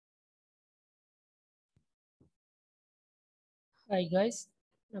Hi guys,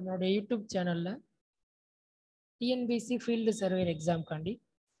 நம்மளோட YouTube சேனலில் TNPSC field சர்வேர் exam காண்டி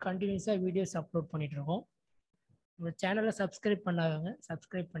கண்டினியூஸாக வீடியோஸ் அப்லோட் பண்ணிகிட்ருக்கோம். நம்ம சேனலை சப்ஸ்கிரைப் பண்ணாதவங்க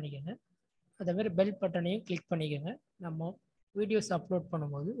சப்ஸ்கிரைப் பண்ணிக்கோங்க. அதேமாதிரி பெல் பட்டனையும் கிளிக் பண்ணிக்கோங்க. நம்ம வீடியோஸ் அப்லோட்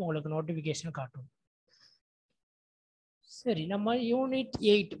பண்ணும்போது உங்களுக்கு நோட்டிஃபிகேஷன் காட்டும். சரி, நம்ம யூனிட்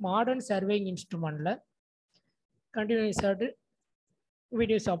 8 மாடர்ன் சர்வேயிங் இன்ஸ்ட்ருமெண்ட்டில் கண்டினியூஸாக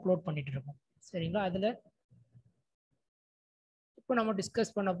வீடியோஸ் அப்லோட் பண்ணிகிட்டு இருக்கோம். சரிங்களா? அதில் இப்போ நம்ம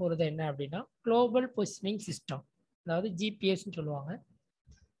டிஸ்கஸ் பண்ண போகிறது என்ன அப்படின்னா குளோபல் பொசிஷனிங் சிஸ்டம், அதாவது ஜிபிஎஸ்ன்னு சொல்லுவாங்க.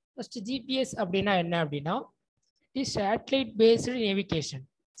 ஃபஸ்ட்டு ஜிபிஎஸ் அப்படின்னா என்ன அப்படின்னா இட் சேட்டலைட் பேஸ்டு நேவிகேஷன்.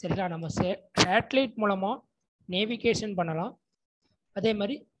 சரிங்களா? நம்ம சேட்டலைட் மூலமாக நேவிகேஷன் பண்ணலாம், அதே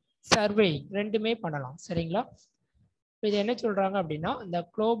மாதிரி சர்வேயிங் ரெண்டுமே பண்ணலாம். சரிங்களா? இப்போ இது என்ன சொல்கிறாங்க அப்படின்னா இந்த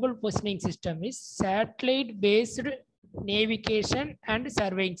global positioning system is satellite based navigation and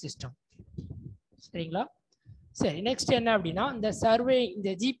surveying system. சரிங்களா? சரி, நெக்ஸ்ட் என்ன அப்படின்னா இந்த சர்வே இந்த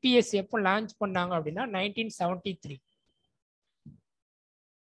ஜிபிஎஸ் எப்போ லான்ச் பண்ணாங்க அப்படின்னா 1973.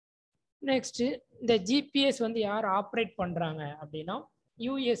 நெக்ஸ்ட் இந்த ஜிபிஎஸ் வந்து யார் ஆப்ரேட் பண்ணுறாங்க அப்படின்னா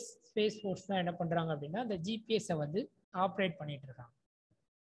யூஎஸ் ஸ்பேஸ் ஃபோர்ஸ் தான் என்ன பண்ணுறாங்க அப்படின்னா இந்த ஜிபிஎஸ்ஸை வந்து ஆப்ரேட் பண்ணிட்டு இருக்காங்க.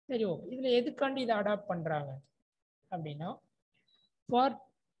 சரி, ஓகே. இதில் எதுக்காண்டி இதை அடாப்ட் பண்ணுறாங்க அப்படின்னா for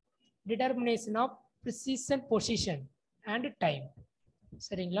determination of precision position and time.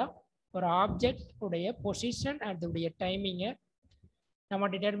 சரிங்களா? ஒரு ஆப்ஜெக்ட் உடைய பொசிஷன் அதோடைய டைமிங்கை நம்ம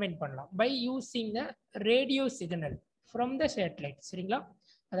டிட்டர்மைன் பண்ணலாம் by using the radio signal from the satellite. சரிங்களா?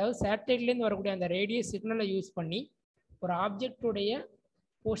 அதாவது சேட்டலைட்லேருந்து வரக்கூடிய அந்த ரேடியோ சிக்னலை யூஸ் பண்ணி ஒரு ஆப்ஜெக்டுடைய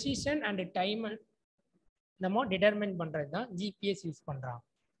பொசிஷன் அண்ட் டைமை நம்ம டிட்டர்மைன் பண்ணுறது தான் ஜிபிஎஸ் யூஸ் பண்ணுறாங்க.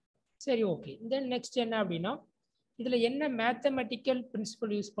 சரி, ஓகே. தென் நெக்ஸ்ட் என்ன அப்படின்னா இதில் என்ன மேத்தமெட்டிக்கல்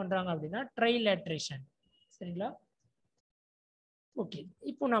பிரின்சிபல் யூஸ் பண்ணுறாங்க அப்படின்னா ட்ரைலேட்ரேஷன். சரிங்களா? ஓகே.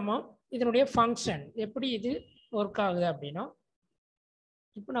 இப்போ நம்ம இதனுடைய ஃபங்க்ஷன் எப்படி இது ஒர்க் ஆகுது அப்படின்னா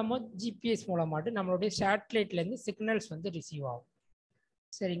இப்போ நம்ம ஜிபிஎஸ் மூலமாட்டு நம்மளுடைய சேட்டலைட்லேருந்து சிக்னல்ஸ் வந்து ரிசீவ் ஆகும்.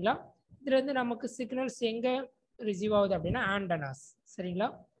 சரிங்களா? இதுலேருந்து நமக்கு சிக்னல்ஸ் எங்கே ரிசீவ் ஆகுது அப்படின்னா ஆண்டனாஸ். சரிங்களா?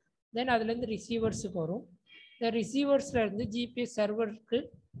 தென் அதுலேருந்து ரிசீவர்ஸுக்கு வரும். இந்த ரிசீவர்ஸ்லேருந்து ஜிபிஎஸ் சர்வருக்கு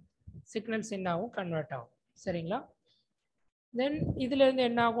சிக்னல்ஸ் என்ன ஆகும், கன்வெர்ட் ஆகும். சரிங்களா? தென் இதுலேருந்து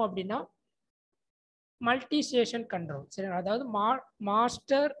என்ன ஆகும் அப்படின்னா மல்டி ஸ்டேஷன் கண்ட்ரோல். சரி, அதாவது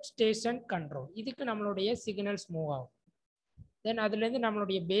மாஸ்டர் ஸ்டேஷன் கண்ட்ரோல், இதுக்கு நம்மளுடைய சிக்னல்ஸ் மூவ் ஆகும். தென் அதுலேருந்து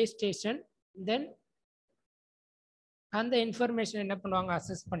நம்மளுடைய பேஸ் ஸ்டேஷன், தென் அந்த இன்ஃபர்மேஷன் என்ன பண்ணுவாங்க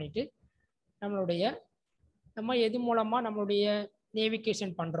அசஸ் பண்ணிவிட்டு நம்ம எது மூலமாக நம்மளுடைய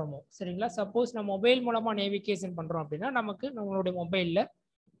நேவிகேஷன் பண்ணுறோமோ. சரிங்களா? சப்போஸ் நம்ம மொபைல் மூலமாக நேவிகேஷன் பண்ணுறோம் அப்படின்னா நமக்கு நம்மளுடைய மொபைலில்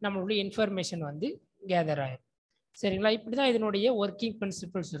நம்மளுடைய இன்ஃபர்மேஷன் வந்து கேதர் ஆகிடும். சரிங்களா? இப்படி தான் இதனுடைய ஒர்க்கிங்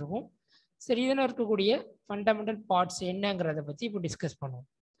பிரின்சிபிள்ஸ் இருக்கும். சரி, இதில் இருக்கக்கூடிய ஃபண்டமெண்டல் பார்ட்ஸ் என்னங்கிறத பற்றி இப்போ டிஸ்கஸ் பண்ணுவோம்.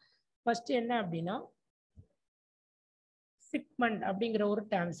 ஃபஸ்ட்டு என்ன அப்படின்னா சிக்மெண்ட் அப்படிங்கிற ஒரு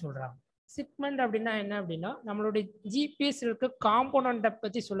டேர்ம் சொல்கிறாங்க. சிக்மெண்ட் அப்படின்னா என்ன அப்படின்னா நம்மளுடைய ஜிபிஎஸ் இருக்க காம்போனண்ட்டை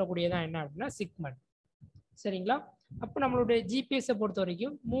பற்றி சொல்லக்கூடியதான் என்ன அப்படின்னா சிக்மெண்ட். சரிங்களா? அப்போ நம்மளுடைய ஜிபிஎஸ்ஸை பொறுத்த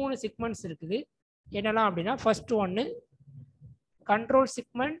வரைக்கும் 3 சிக்மெண்ட்ஸ் இருக்குது. என்னெல்லாம் அப்படின்னா ஃபர்ஸ்ட் ஒன்று control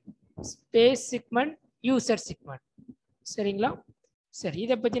Sigmund, space Sigmund, user Sigmund. சரிங்களா? சரி,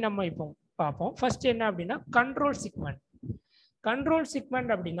 இதை பற்றி நம்ம இப்போ பார்ப்போம். ஃபர்ஸ்ட் என்ன அப்படின்னா கண்ட்ரோல் சிக்மெண்ட். கண்ட்ரோல்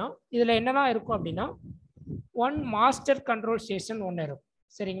சிக்மெண்ட் அப்படின்னா இதில் என்னெல்லாம் இருக்கும் அப்படின்னா ஒன் மாஸ்டர் கண்ட்ரோல் ஸ்டேஷன் ஒன்று இருக்கும்.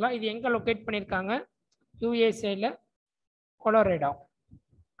 சரிங்களா? இது எங்கே லொக்கேட் பண்ணியிருக்காங்க, யூஎஸ்ஏல கொலோரேடோ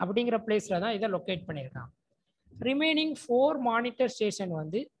அப்படிங்கிற பிளேஸில் தான் இதை லொக்கேட் பண்ணியிருக்காங்க. ரிமைனிங் 4 மானிட்டர் ஸ்டேஷன்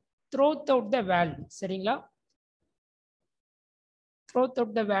வந்து த்ரோத் அவுட் த வேர்ல்ட். சரிங்களா? த்ரோத்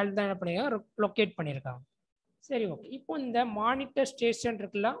அவுட் த வேர்ல்ட் தான் என்ன பண்ணியிருக்காங்க, லொக்கேட் பண்ணியிருக்காங்க. சரி, ஓகே. இப்போ இந்த மானிட்டர் ஸ்டேஷன்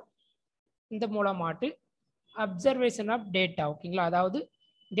இருக்குல்ல, இந்த மூலமாட்டு அப்சர்வேஷன் ஆஃப் டேட்டா. ஓகேங்களா? அதாவது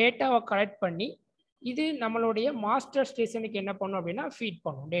டேட்டாவை கலெக்ட் பண்ணி இது நம்மளுடைய மாஸ்டர் ஸ்டேஷனுக்கு என்ன பண்ணும் அப்படின்னா ஃபீட்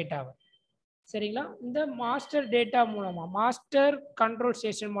பண்ணும் டேட்டாவை. சரிங்களா? இந்த மாஸ்டர் டேட்டா மூலமாக மாஸ்டர் கண்ட்ரோல்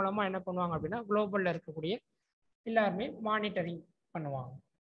ஸ்டேஷன் மூலமாக என்ன பண்ணுவாங்க அப்படின்னா குளோபலில் இருக்கக்கூடிய எல்லாருமே மானிட்டரிங் பண்ணுவாங்க.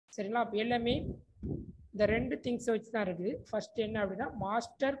 சரிங்களா? அப்போ எல்லாமே இந்த 2 திங்ஸை வச்சு தான் இருக்குது. ஃபர்ஸ்ட் என்ன அப்படின்னா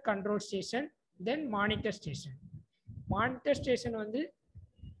மாஸ்டர் கண்ட்ரோல் ஸ்டேஷன், தென் மானிட்டர் ஸ்டேஷன். மானிட்டர் ஸ்டேஷன் வந்து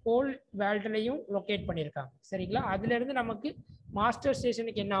ஹோல் வேர்ல்டுலையும் லொக்கேட் பண்ணியிருக்காங்க. சரிங்களா? அதுலேருந்து நமக்கு மாஸ்டர்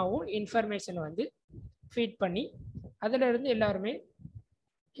ஸ்டேஷனுக்கு என்ன ஆகும், இன்ஃபர்மேஷன் வந்து ஃபீட் பண்ணி அதிலிருந்து எல்லாருமே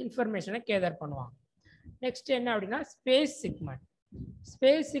இன்ஃபர்மேஷனை கேதர் பண்ணுவாங்க. நெக்ஸ்ட் என்ன அப்படின்னா ஸ்பேஸ் சிக்மெண்ட்.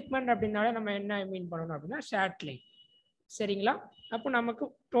 ஸ்பேஸ் சிக்மெண்ட் அப்படின்னாலே நம்ம என்ன மீன் பண்ணணும் அப்படின்னா சேட்டலைட். சரிங்களா? அப்போ நமக்கு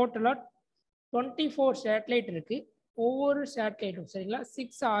டோட்டலாக 24 சேட்டலைட் இருக்குது. ஒவ்வொரு சேட்டலைட்டும் சரிங்களா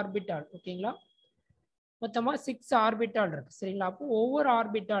 6 ஆர்பிட்டால். ஓகேங்களா? மொத்தமாக 6 ஆர்பிட்டால் இருக்குது. சரிங்களா? அப்போ ஒவ்வொரு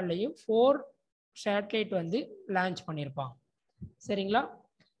ஆர்பிட்டால்லையும் 4 சேட்டலைட் வந்து லான்ச் பண்ணியிருப்பாங்க. சரிங்களா?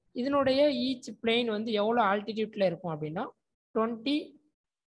 இதனுடைய ஈச் பிளேன் வந்து எவ்வளோ ஆல்டிடியூட்டில் இருக்கும் அப்படின்னா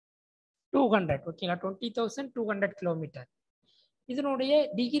 20,200 ஓகேங்களா, 20,200 கிலோமீட்டர். இதனுடைய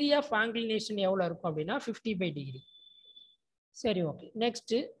டிகிரி ஆஃப் ஆங்கிலினேஷன் எவ்வளோ இருக்கும் அப்படின்னா 50 டிகிரி. சரி ஓகே.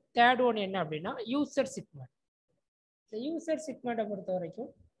 நெக்ஸ்ட்டு தேர்ட் ஒன் என்ன அப்படின்னா யூசர் செக்மெண்ட். இந்த யூசர் செக்மெண்ட்டை பொறுத்த வரைக்கும்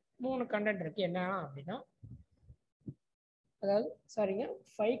 3 கண்டென்ட் இருக்குது. என்ன அப்படின்னா அதாவது சாரிங்க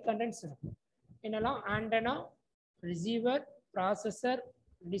 5 கண்டென்ட்ஸ் இருக்கும். என்னெல்லாம் antenna, receiver, processor,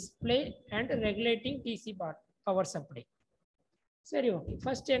 display and regulating DC power supply. சரி ஓகே.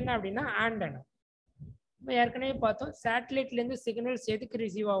 ஃபர்ஸ்ட் என்ன அப்படின்னா ஆண்டனா. இப்போ ஏற்கனவே பார்த்தோம் சேட்டலைட்லேருந்து சிக்னல்ஸ் எதுக்கு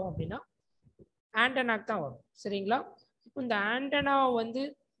ரிசீவ் ஆகும் அப்படின்னா ஆண்டனாக்கு தான் வரும். சரிங்களா. இப்போ இந்த ஆண்டனாவை வந்து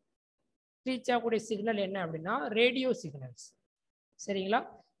ரீச் ஆகக்கூடிய சிக்னல் என்ன அப்படின்னா ரேடியோ சிக்னல்ஸ். சரிங்களா.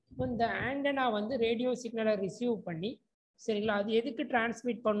 இப்போ இந்த ஆண்டனா வந்து ரேடியோ சிக்னலை ரிசீவ் பண்ணி சரிங்களா அது எதுக்கு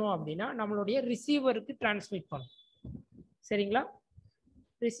டிரான்ஸ்மிட் பண்ணும் அப்படின்னா நம்மளுடைய ரிசீவருக்கு டிரான்ஸ்மிட் பண்ணும். சரிங்களா.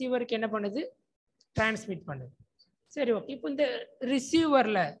 ரிசீவருக்கு என்ன பண்ணுது டிரான்ஸ்மிட் பண்ணுது. சரி ஓகே. இப்போ இந்த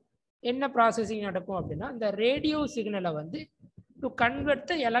ரிசீவரில் என்ன ப்ராசஸிங் நடக்கும் அப்படின்னா இந்த ரேடியோ சிக்னலை வந்து டு கன்வெர்ட்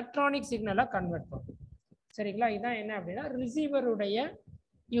த எலக்ட்ரானிக் சிக்னலாக கன்வெர்ட் பண்ணும். சரிங்களா. இதுதான் என்ன அப்படின்னா ரிசீவருடைய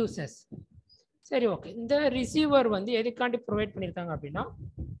யூசஸ். சரி ஓகே. இந்த ரிசீவர் வந்து எதுக்காண்டி ப்ரொவைட் பண்ணியிருக்காங்க அப்படின்னா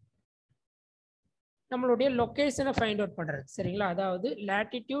நம்மளுடைய லொக்கேஷனை ஃபைண்ட் அவுட் பண்ணுறது. சரிங்களா. அதாவது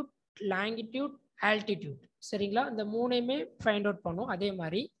லேட்டிடியூட், லாங்கிடியூட், ஆல்டிடியூட். சரிங்களா. இந்த மூணையுமே ஃபைண்ட் அவுட் பண்ணும். அதே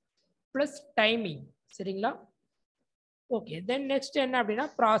மாதிரி ப்ளஸ் டைமிங். சரிங்களா. ஓகே. தென் நெக்ஸ்ட் என்ன அப்படின்னா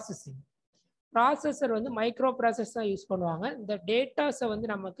ப்ராசஸிங். ப்ராசஸர் வந்து மைக்ரோ ப்ராசஸ் தான் யூஸ் பண்ணுவாங்க. இந்த டேட்டாஸை வந்து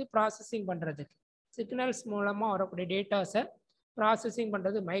நமக்கு ப்ராசஸிங் பண்ணுறதுக்கு சிக்னல்ஸ் மூலமாக வரக்கூடிய டேட்டாஸை ப்ராசஸிங்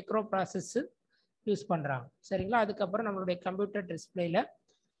பண்ணுறது மைக்ரோ ப்ராசஸ் யூஸ் பண்ணுறாங்க. சரிங்களா. அதுக்கப்புறம் நம்மளுடைய கம்ப்யூட்டர் டிஸ்பிளேயில்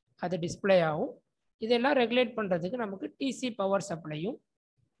அது டிஸ்பிளே ஆகும். இதெல்லாம் ரெகுலேட் பண்ணுறதுக்கு நமக்கு டிசி பவர் சப்ளையும்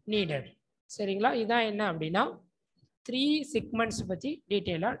நீடட். சரிங்களா. இதான் என்ன அப்படின்னா 3 செக்மெண்ட்ஸ் பற்றி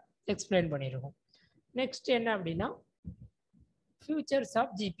டீட்டெயிலாக எக்ஸ்பிளைன் பண்ணியிருக்கோம். நெக்ஸ்ட் என்ன அப்படின்னா ஃபியூச்சர்ஸ்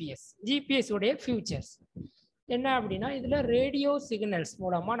ஆஃப் ஜிபிஎஸ். ஜிபிஎஸ் உடைய ஃபியூச்சர்ஸ் என்ன அப்படின்னா இதில் ரேடியோ சிக்னல்ஸ்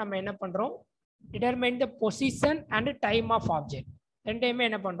மூலமாக நம்ம என்ன பண்ணுறோம் determine the position and time of object. ரெண்டையுமே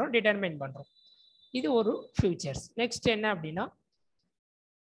என்ன பண்ணுறோம் டிட்டர்மைன் பண்ணுறோம். இது ஒரு ஃபியூச்சர்ஸ். நெக்ஸ்ட் என்ன அப்படின்னா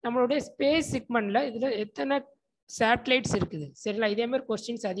நம்மளுடைய ஸ்பேஸ் செக்மெண்ட்டில் இதில் எத்தனை சேட்டலைட்ஸ் இருக்குது. சரிங்களா. இதேமாதிரி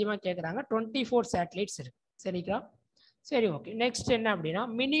கொஸ்டின்ஸ் அதிகமாக கேட்குறாங்க. 24 சேட்டலைட்ஸ் இருக்குது. சரிங்களா. சரி ஓகே. நெக்ஸ்ட் என்ன அப்படின்னா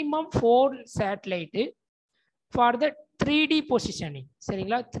minimum 4 satellite for the 3D positioning.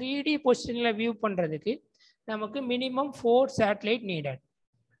 சரிங்களா. 3D பொசிஷனில் வியூ பண்ணுறதுக்கு நமக்கு மினிமம் 4 சேட்டலைட் நீடட்.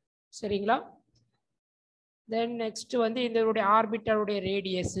 சரிங்களா. தென் நெக்ஸ்ட் வந்து இதனுடைய ஆர்பிட்டருடைய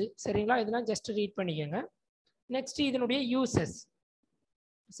ரேடியஸு. சரிங்களா. இதெல்லாம் ஜஸ்ட் ரீட் பண்ணிக்கோங்க. நெக்ஸ்ட் இதனுடைய யூசஸ்.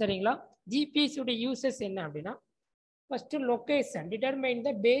 சரிங்களா. ஜிபிஎஸ் உடைய யூசஸ் என்ன அப்படின்னா ஃபர்ஸ்ட் லொக்கேஷன் டிட்டர்மைன்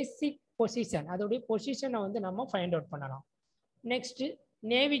த பேசிக் பொசிஷன். அதோடைய பொசிஷனை வந்து நம்ம ஃபைண்ட் அவுட் பண்ணலாம். Next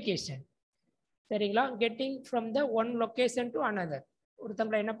navigation. சரிங்களா. Getting from the one location to another.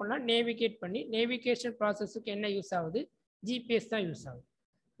 ஒருத்தங்களை என்ன பண்ணலாம் நேவிகேட் பண்ணி நேவிகேஷன் ப்ராசஸுக்கு என்ன யூஸ் ஆகுது ஜிபிஎஸ் தான் யூஸ் ஆகுது.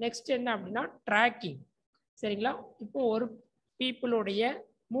 நெக்ஸ்ட் என்ன அப்படின்னா ட்ராக்கிங். சரிங்களா. இப்போ ஒரு பீப்புளுடைய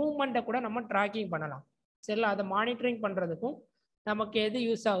மூவ்மெண்ட்டை கூட நம்ம ட்ராக்கிங் பண்ணலாம். சரிங்களா. அதை மானிட்டரிங் பண்ணுறதுக்கும் நமக்கு எது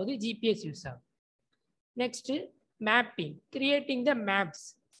யூஸ் ஆகுது ஜிபிஎஸ் யூஸ் ஆகுது. நெக்ஸ்ட்டு மேப்பிங் கிரியேட்டிங் த மேப்ஸ்.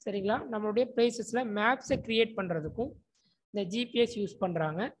 சரிங்களா. நம்மளுடைய பிளேசஸில் மேப்ஸை கிரியேட் பண்ணுறதுக்கும் இந்த ஜிபிஎஸ் யூஸ்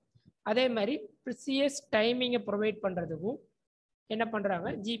பண்ணுறாங்க. அதே மாதிரி ப்ரிசியஸ் டைமிங்கை ப்ரொவைட் பண்ணுறதுக்கும் என்ன பண்ணுறாங்க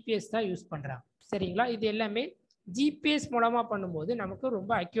ஜிபிஎஸ் தான் யூஸ் பண்ணுறாங்க. சரிங்களா. இது எல்லாமே ஜிபிஎஸ் மூலமாக பண்ணும்போது நமக்கு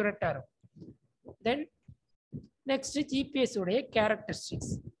ரொம்ப அக்யூரேட்டாக இருக்கும். தென் நெக்ஸ்ட் ஜிபிஎஸ் உடைய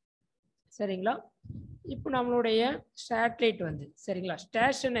கேரக்டரிஸ்டிக்ஸ். சரிங்களா. இப்போ நம்மளுடைய சேட்டலைட் வந்து சரிங்களா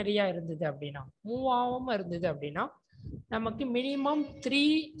ஸ்டேஷனரியாக இருந்தது அப்படின்னா மூவ் ஆகாமல் இருந்தது அப்படின்னா நமக்கு மினிமம் 3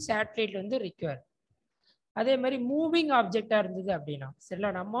 சேட்டலைட் வந்து ரிக்வயர். அதே மாதிரி மூவிங் ஆப்ஜெக்டாக இருந்தது அப்படின்னா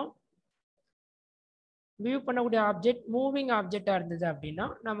சரிங்களா நம்ம வியூ பண்ணக்கூடிய ஆப்ஜெக்ட் மூவிங் ஆப்ஜெக்டாக இருந்தது அப்படின்னா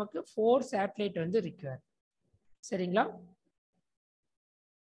நமக்கு 4 சேட்டலைட் வந்து ரிக்வயர். சரிங்களா.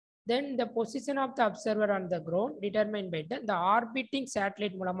 தென் the position of the observer on the ground determined by the orbiting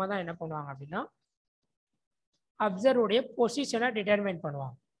satellite மூலமாக தான் என்ன பண்ணுவாங்க அப்படின்னா அப்சர்வருடைய பொசிஷனை டிட்டர்மைன்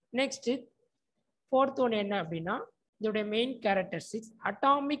பண்ணுவாங்க. நெக்ஸ்ட் 4th ஒன் என்ன அப்படின்னா இதோடைய மெயின் கேரக்டரிஸ்டிக்ஸ்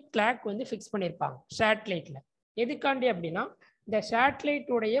அட்டாமிக் கிளாக் வந்து ஃபிக்ஸ் பண்ணியிருப்பாங்க சேட்டலைட்டில். எதுக்காண்டி அப்படின்னா இந்த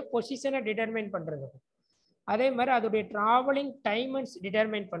சேட்டலைட்டுடைய பொசிஷனை டிட்டர்மைன் பண்ணுறதுக்கும் அதே மாதிரி அதோடைய ட்ராவலிங் டைமன்ஸ்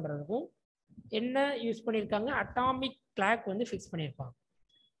டிட்டர்மைன் பண்ணுறதுக்கும் என்ன யூஸ் பண்ணியிருக்காங்க அட்டாமிக் கிளாக் வந்து ஃபிக்ஸ் பண்ணியிருப்பாங்க.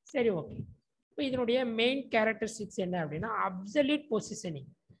 சரி ஓகே. இப்போ இதனுடைய மெயின் கேரக்டரிஸ்டிக்ஸ் என்ன அப்படின்னா அப்சல்யூட் பொசிஷனிங்.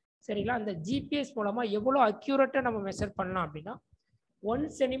 சரிங்களா. அந்த ஜிபிஎஸ் மூலமாக எவ்வளோ அக்யூரேட்டாக நம்ம மெஷர் பண்ணலாம் அப்படின்னா 1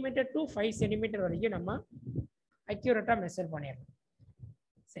 சென்டிமீட்டர் டு 5 சென்டிமீட்டர் வரைக்கும் நம்ம அக்யூரேட்டாக மெஷர் பண்ணிடலாம்.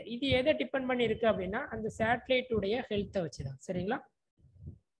 சரி இது எதை டிபெண்ட் பண்ணி இருக்கு அப்படின்னா அந்த சேட்டலைட்டுடைய ஹெல்த்தை வச்சு தான். சரிங்களா.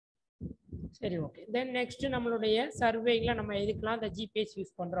 சரி ஓகே. தென் நெக்ஸ்ட் நம்மளுடைய சர்வேயிங்கில் நம்ம எதுக்கெல்லாம் இந்த ஜிபிஎஸ்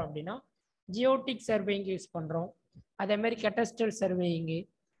யூஸ் பண்ணுறோம் அப்படின்னா ஜியோட்டிக் சர்வேயிங் யூஸ் பண்ணுறோம், அதே மாதிரி கெட்டஸ்ட்ரல் சர்வேயிங்கு,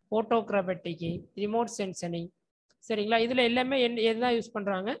 ஃபோட்டோகிராஃபட்டிக்கு, ரிமோட் சென்சனிங். சரிங்களா, இதில் எல்லாமே எதுதான் யூஸ்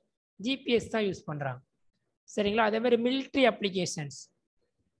பண்ணுறாங்க, ஜிபிஎஸ் தான் யூஸ் பண்ணுறாங்க. சரிங்களா, அதே மாதிரி மிலிட்ரி அப்ளிகேஷன்ஸ்,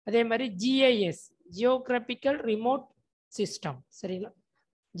 அதே மாதிரி ஜிஐஎஸ், ஜியோகிராபிக்கல் ரிமோட் சிஸ்டம். சரிங்களா,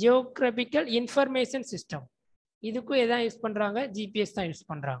 ஜியோகிராபிக்கல் இன்ஃபர்மேஷன் சிஸ்டம், இதுக்கும் எதான் யூஸ் பண்ணுறாங்க, ஜிபிஎஸ் தான் யூஸ்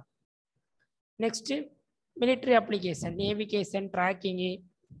பண்ணுறாங்க. Next military application, navigation, ட்ராக்கிங்கு.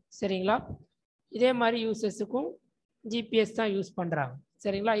 சரிங்களா, இதே மாதிரி யூசஸுக்கும் ஜிபிஎஸ் தான் யூஸ் பண்ணுறாங்க.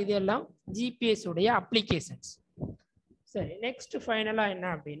 சரிங்களா, இது எல்லாம் ஜிபிஎஸ் உடைய அப்ளிகேஷன்ஸ். சரி, நெக்ஸ்ட் ஃபைனலாக என்ன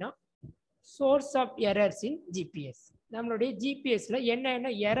அப்படின்னா source of errors in GPS. நம்மளுடைய ஜிபிஎஸ்ல என்ன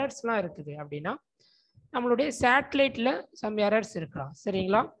எரர்ஸ்லாம் இருக்குது அப்படின்னா நம்மளுடைய சேட்டலைட்டில் சம் எரர்ஸ் இருக்கலாம்.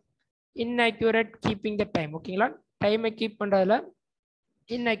 சரிங்களா, இன்அக்யூரேட் கீப்பிங் த டைம். ஓகேங்களா, டைமை கீப் பண்ணுறதுல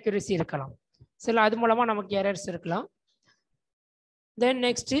இன்அக்யூரசி இருக்கலாம். சரி, அது மூலமாக நமக்கு எரர்ஸ் இருக்கலாம். Then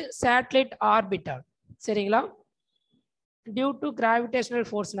next satellite orbital. சரிங்களா, டியூ டு கிராவிடேஷனல்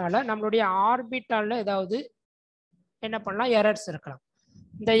ஃபோர்ஸ்னால நம்மளுடைய ஆர்பிட்டாலில் ஏதாவது என்ன பண்ணலாம், எரர்ஸ் இருக்கலாம்.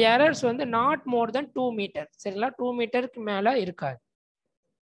 இந்த எரர்ஸ் வந்து நாட் மோர் தென் 2 மீட்டர். சரிங்களா, 2 மீட்டருக்கு மேலே இருக்காது.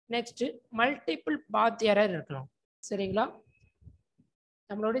 நெக்ஸ்ட்டு மல்டிபிள் பாத் எரர் இருக்கலாம். சரிங்களா,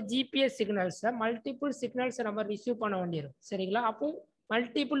 நம்மளோட ஜிபிஎஸ் சிக்னல்ஸில் மல்டிபிள் சிக்னல்ஸை நம்ம ரிசீவ் பண்ண வேண்டியிருக்கும். சரிங்களா, அப்போ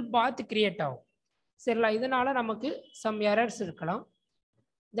மல்டிபிள் பாத் கிரியேட் ஆகும். சரிங்களா, இதனால நமக்கு சம் எரர்ஸ் இருக்கலாம்.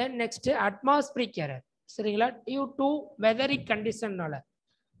 Then next atmospheric error. சரிங்களா, டியூ டு வெதரிக் கண்டிஷன்னால.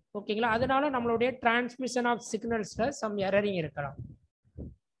 ஓகேங்களா, அதனால நம்மளுடைய டிரான்ஸ்மிஷன் ஆஃப் சிக்னல்ஸில் சம் எரரிங் இருக்கலாம்.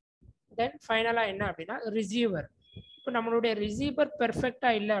 தென் ஃபைனலாக என்ன அப்படின்னா ரிசீவர். இப்போ நம்மளுடைய ரிசீவர்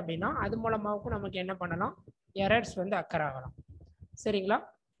பெர்ஃபெக்டாக இல்லை அப்படின்னா அது மூலமாகவும் நமக்கு என்ன பண்ணலாம், எரர்ஸ் வந்து அக்கர் ஆகலாம். சரிங்களா,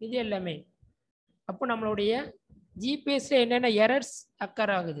 இது எல்லாமே அப்போ நம்மளுடைய ஜிபிஎஸ்ல என்னென்ன எரர்ஸ்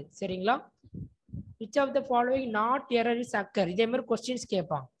அக்கர் ஆகுது. சரிங்களா, which of the following not error is occur, இதே மாதிரி கொஸ்டின்ஸ்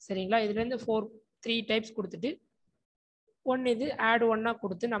கேட்பாங்க. சரிங்களா, இதுலேருந்து 3 டைப்ஸ் கொடுத்துட்டு இது ஆட் ஒன்னாக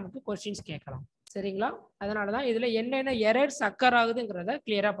கொடுத்து நமக்கு கொஸ்டின்ஸ் கேட்கலாம். சரிங்களா, அதனால தான் இதில் என்னென்ன எரர்ஸ் அக்கர் ஆகுதுங்கிறத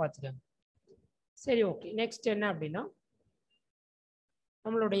கிளியராக பார்த்துக்கோங்க. சரி ஓகே, நெக்ஸ்ட் என்ன அப்படின்னா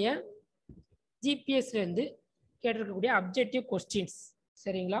நம்மளுடைய ஜிபிஎஸ்லேருந்து கேட்டிருக்கக்கூடிய அப்ஜெக்டிவ் கொஸ்டின்ஸ்.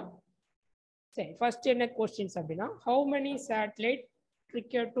 சரிங்களா, சரி ஃபர்ஸ்ட் என்ன கொஸ்டின்ஸ் அப்படின்னா how many satellite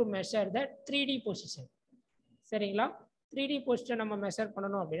required to measure the 3D position. சரிங்களா, 3D பொசிஷன் நம்ம மெஷர்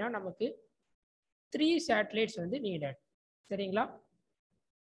பண்ணணும் அப்படின்னா நமக்கு 3 சேட்டலைட்ஸ் வந்து நீடட். சரிங்களா,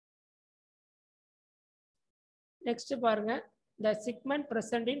 நெக்ஸ்ட் பாருங்க the segment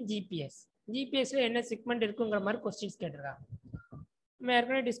present in GPS. ஜிபிஎஸ்ல என்ன செக்மெண்ட் இருக்குங்கிற மாதிரி கொஸ்டின்ஸ் கேட்டிருக்காங்க. நம்ம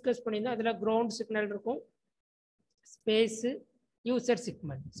ஏற்கனவே டிஸ்கஸ் பண்ணியிருந்தோம். அதில் கிரவுண்ட் சிக்னல் இருக்கும், ஸ்பேஸு, யூசர்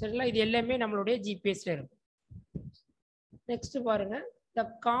செக்மெண்ட். சரிங்களா, இது எல்லாமே நம்மளுடைய ஜிபிஎஸ்ல இருக்கும். நெக்ஸ்ட் பாருங்க the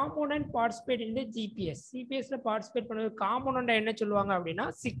component participate in the GPS. ஜிபிஎஸ்ல participate பண்ணுறது காம்போனன்ட் என்ன சொல்லுவாங்க அப்படின்னா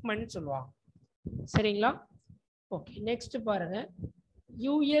செக்மெண்ட் சொல்லுவாங்க. சரிங்களா, ஓகே. நெக்ஸ்ட் பாருங்க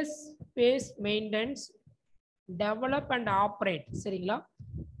US space maintenance develop and operate. சரிங்களா,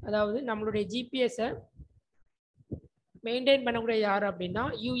 அதாவது நம்மளுடைய ஜிபிஎஸ்ஸை மெயின்டைன் பண்ணக்கூடிய யார் அப்படின்னா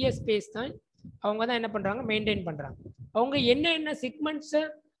யூஎஸ் ஸ்பேஸ் தான். அவங்க தான் என்ன பண்ணுறாங்க, மெயின்டைன் பண்ணுறாங்க. அவங்க என்ன செக்மெண்ட்ஸை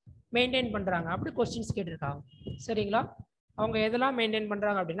மெயின்டைன் பண்ணுறாங்க அப்படி கொஸ்டின்ஸ் கேட்டிருக்காங்க. சரிங்களா, அவங்க எதெல்லாம் மெயின்டைன்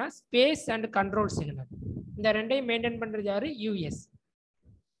பண்ணுறாங்க அப்படின்னா ஸ்பேஸ் அண்ட் கண்ட்ரோல் சிக்னல், இந்த ரெண்டையும் மெயின்டைன் பண்ணுறது யார், யூஎஸ்.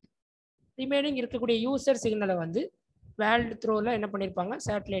 ரிமைனிங் இருக்கக்கூடிய யூசர் சிக்னலை வந்து வேர்ல்டு த்ரோவில் என்ன பண்ணியிருப்பாங்க,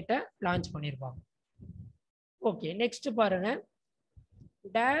 சேட்டலைட்டை லான்ச் பண்ணியிருப்பாங்க. ஓகே, நெக்ஸ்ட் பாருங்க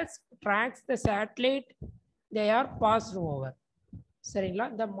dash tracks the satellite they are past over. சரிங்களா,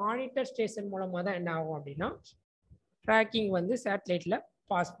 இந்த மானிட்டர் ஸ்டேஷன் மூலமாக தான் என்ன ஆகும் அப்படின்னா ட்ராக்கிங் வந்து சேட்டலைட்டில்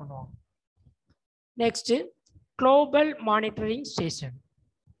பாஸ் பண்ணுவாங்க. Next global monitoring station.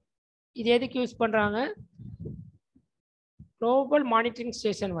 இது எதுக்கு யூஸ் பண்ணுறாங்க, குளோபல் மானிட்டரிங்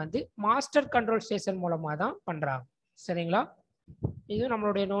ஸ்டேஷன் வந்து மாஸ்டர் கண்ட்ரோல் ஸ்டேஷன் மூலமாக தான் பண்ணுறாங்க. சரிங்களா, இது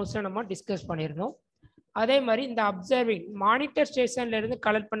நம்மளுடைய நோட்ஸில் நம்ம டிஸ்கஸ் பண்ணியிருந்தோம். அதே மாதிரி இந்த அப்சர்விங் மானிட்டர் ஸ்டேஷன்லேருந்து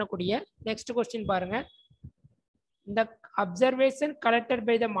கலெக்ட் பண்ணக்கூடிய நெக்ஸ்ட் கொஸ்டின் பாருங்கள் இந்த observation collected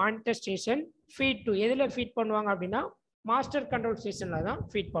by the monitor station feet to, எதில் ஃபீட் பண்ணுவாங்க அப்படின்னா மாஸ்டர் கண்ட்ரோல் ஸ்டேஷனில் தான்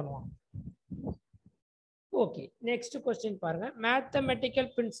ஃபீட் பண்ணுவாங்க. ஓகே, நெக்ஸ்ட் கொஸ்டின் பாருங்க mathematical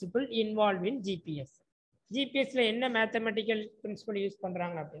principle involve in GPS. ஜிபிஎஸ்ல என்ன மேத்தமெட்டிக்கல் பிரின்சிபிள் யூஸ்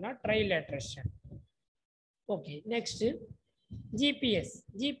பண்றாங்க அப்படின்னா ட்ரைலேட்ரேஷன். ஓகே, நெக்ஸ்ட்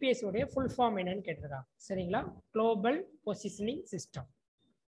ஜிபிஎஸ் உடைய ஃபுல் ஃபார்ம் என்னன்னு கேட்டிருக்காங்க. சரிங்களா, global positioning system.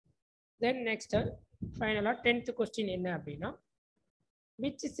 Then next ஃபைனலாக 10th கொஸ்டின் என்ன அப்படின்னா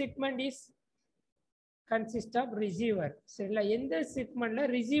which segment is consist of receiver. சரிங்களா, எந்த செக்மெண்ட்ல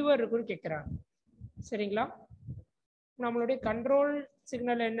ரிசீவர் இருக்குன்னு கேட்குறாங்க. சரிங்களா, நம்மளுடைய கண்ட்ரோல்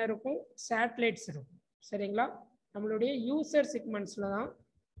சிக்னல் என்ன இருக்கும், சேட்டலைட்ஸ் இருக்கும். சரிங்களா, நம்மளுடைய யூசர் செக்மெண்ட்ஸில் தான்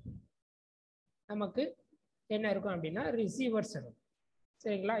நமக்கு என்ன இருக்கும் அப்படின்னா ரிசீவர்ஸ் இருக்கும்.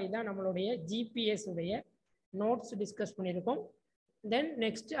 சரிங்களா, இதுதான் நம்மளுடைய ஜிபிஎஸ் உடைய நோட்ஸ் டிஸ்கஸ் பண்ணியிருக்கோம். தென்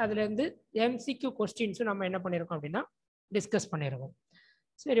நெக்ஸ்ட் அதுலேருந்து எம்சிக்யூ கொஸ்டின்ஸும் நம்ம என்ன பண்ணியிருக்கோம் அப்படின்னா டிஸ்கஸ் பண்ணியிருக்கோம்.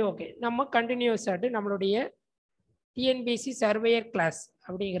 சரி, ஓகே. நம்ம கண்டினியூஸ் ஆகிட்டு நம்மளுடைய டிஎன்பிஎஸ்சி சர்வேயர் கிளாஸ்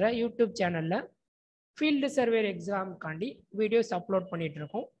அப்படிங்கிற யூடியூப் சேனலில் ஃபீல்டு சர்வேயர் எக்ஸாமுக்காண்டி வீடியோஸ் அப்லோட் பண்ணிகிட்டு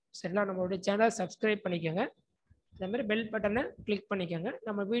இருக்கோம். சரிங்களா, நம்மளுடைய சேனல் சப்ஸ்கிரைப் பண்ணிக்கோங்க, அதே மாதிரி பெல் பட்டனை கிளிக் பண்ணிக்கோங்க.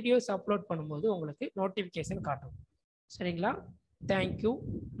 நம்ம வீடியோஸ் அப்லோட் பண்ணும்போது உங்களுக்கு நோட்டிஃபிகேஷன் காட்டும். சரிங்களா, தேங்க்யூ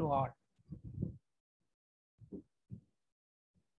டு ஆல்.